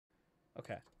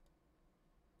Okay.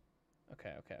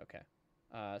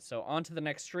 So on to the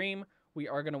next stream. We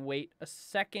are going to wait a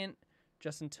second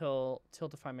just until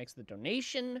Tiltify makes the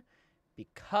donation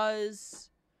because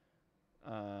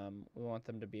we want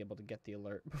them to be able to get the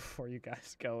alert before you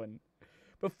guys go and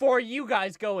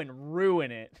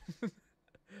ruin it.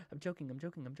 I'm joking.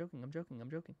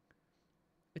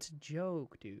 It's a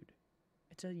joke, dude.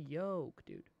 It's a yoke,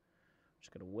 dude.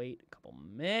 Just going to wait a couple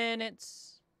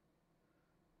minutes.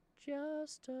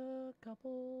 Just a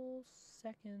couple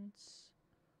seconds.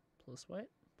 Please wait.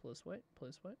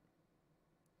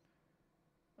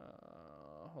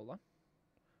 Hold on.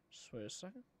 Just wait a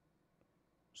second.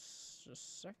 Just a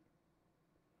second.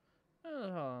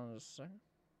 Hold on just a second.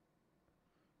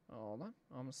 Hold on.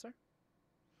 Almost there.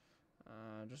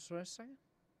 Just wait a second.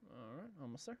 Alright,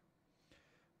 almost there.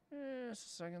 Just a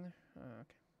second there.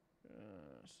 Okay.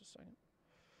 Just a second.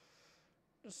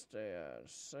 Just a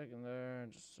second there.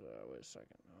 Just wait a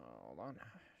second. Hold on.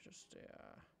 Just a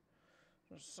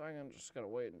second. Just gotta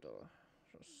wait until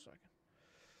just a second.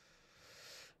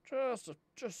 Just a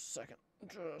second.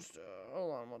 Just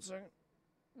hold on 1 second.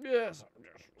 Yes,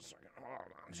 just a second. Hold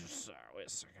on. Just wait a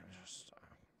second.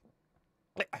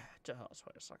 Just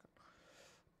wait a second.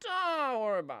 Don't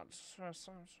worry about it. Just wait a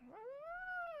second.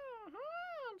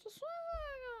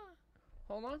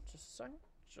 Hold on. Just a second.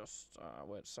 Just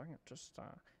wait a second. Just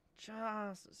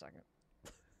a second.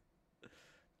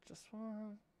 Just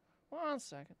one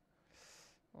second.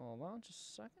 Hold on, just a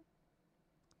second.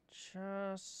 Just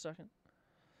a second.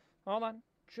 Hold on,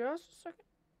 just a second.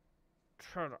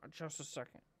 Just a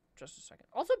second. Just a second.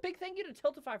 Also, big thank you to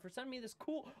Tiltify for sending me this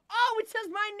cool. Oh, it says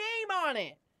my name on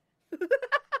it.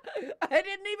 I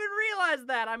didn't even realize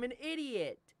that. I'm an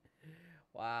idiot.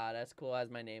 Wow, that's cool. It has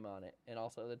my name on it, and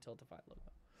also the Tiltify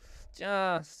logo.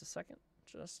 Just a second.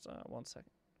 Just 1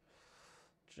 second.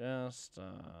 Just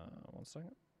 1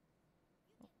 second.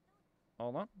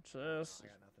 Hold on. Just a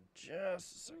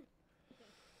second.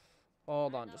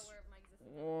 Hold on.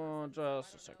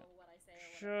 Just a second.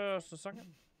 Just a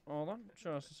second. Hold on.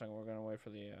 Just a second. We're gonna wait for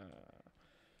the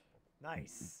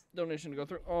nice donation to go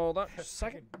through. Hold on. Just a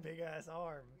second. Big ass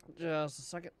arm. Just a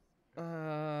second.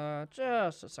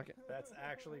 Just a second. That's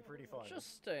actually pretty fun.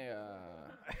 Just a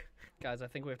guys, I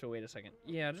think we have to wait a second.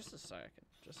 Yeah, just a second.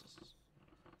 Just a second.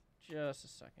 Just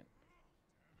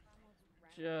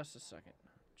a second.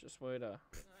 Just wait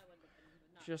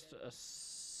just a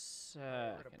second.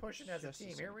 We're gonna push it as a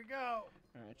team. Here we go.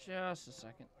 Alright, just a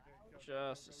second.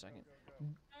 Just a second.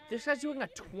 This guy's doing a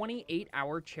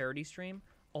 28-hour charity stream.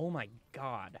 Oh my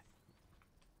god.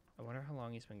 I wonder how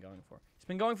long he's been going for. He's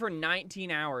been going for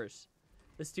 19 hours.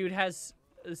 This dude has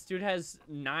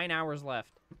 9 hours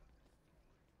left.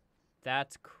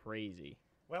 That's crazy.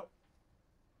 Well,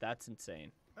 that's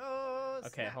insane. Oh,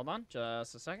 okay, hold on.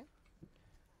 Just a second.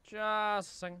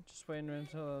 Just a second. Just waiting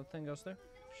until the thing goes through.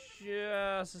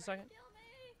 Just a second.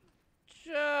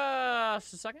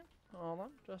 Just a second. Hold on.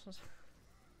 Just a second.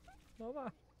 Hold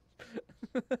on.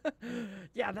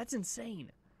 Yeah, that's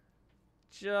insane.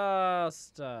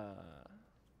 Just a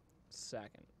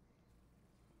second.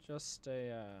 Just a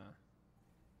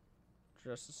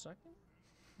second.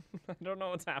 I don't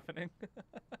know what's happening.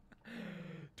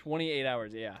 28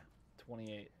 hours, yeah.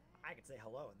 28. I could say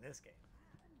hello in this game.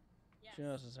 Yes.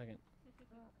 Just a second.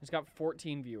 He's got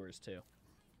 14 viewers too.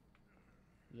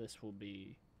 This will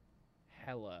be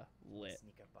hella lit.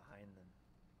 Sneak up behind them.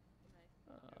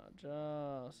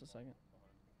 Just a second.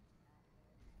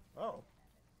 Oh.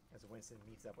 As Winston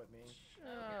meets up with me.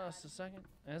 Just a second.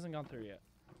 It hasn't gone through yet.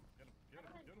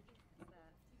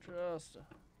 Just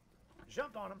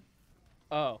jumped on him.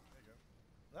 Oh.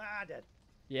 Ah, dead.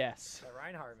 Yes. That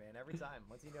Reinhardt, man, every time.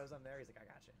 Once he knows I'm there, he's like, I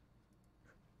got you.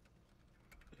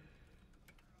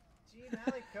 G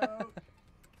Malico.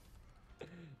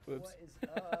 Whoops. What is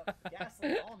up?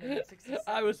 Gaslight Almond 67.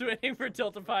 I was waiting for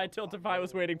Tiltify. Tiltify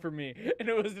was waiting for me. And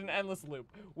it was an endless loop.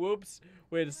 Whoops.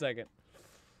 Wait a second.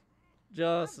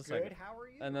 Just a second. How are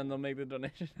you? And then they'll make the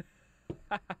donation.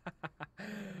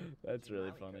 That's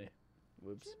really funny.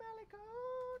 Whoops.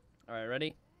 Alright,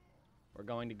 ready? We're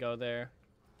going to go there.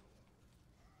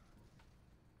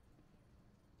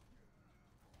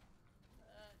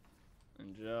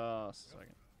 In just a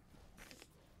second.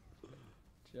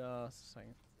 Just a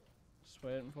second. Just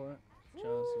waiting for it. Just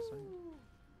a second.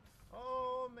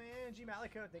 Oh man, G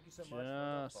Malico, thank you so much for the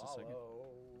Just a follow. second.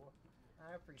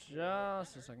 I appreciate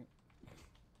Just it. a second.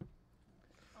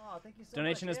 Oh, thank you so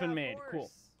Donation much. has been Yeah, made. of Cool.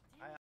 course.